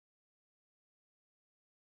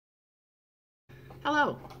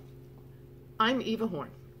Hello, I'm Eva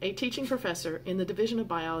Horne, a teaching professor in the Division of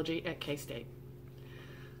Biology at K-State.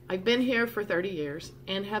 I've been here for 30 years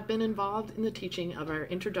and have been involved in the teaching of our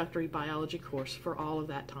introductory biology course for all of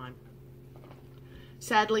that time.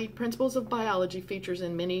 Sadly, Principles of Biology features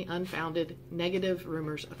in many unfounded negative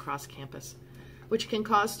rumors across campus, which can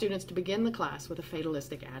cause students to begin the class with a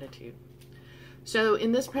fatalistic attitude. So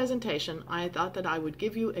in this presentation, I thought that I would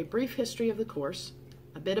give you a brief history of the course,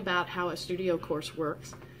 a bit about how a studio course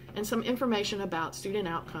works, and some information about student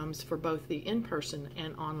outcomes for both the in-person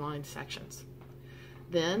and online sections.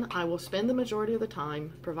 Then I will spend the majority of the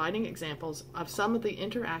time providing examples of some of the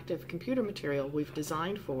interactive computer material we've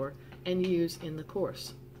designed for and use in the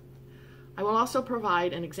course. I will also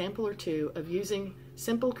provide an example or two of using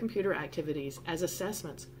simple computer activities as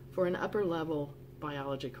assessments for an upper-level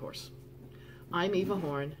biology course. I'm Eva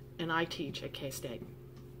Horne, and I teach at K-State.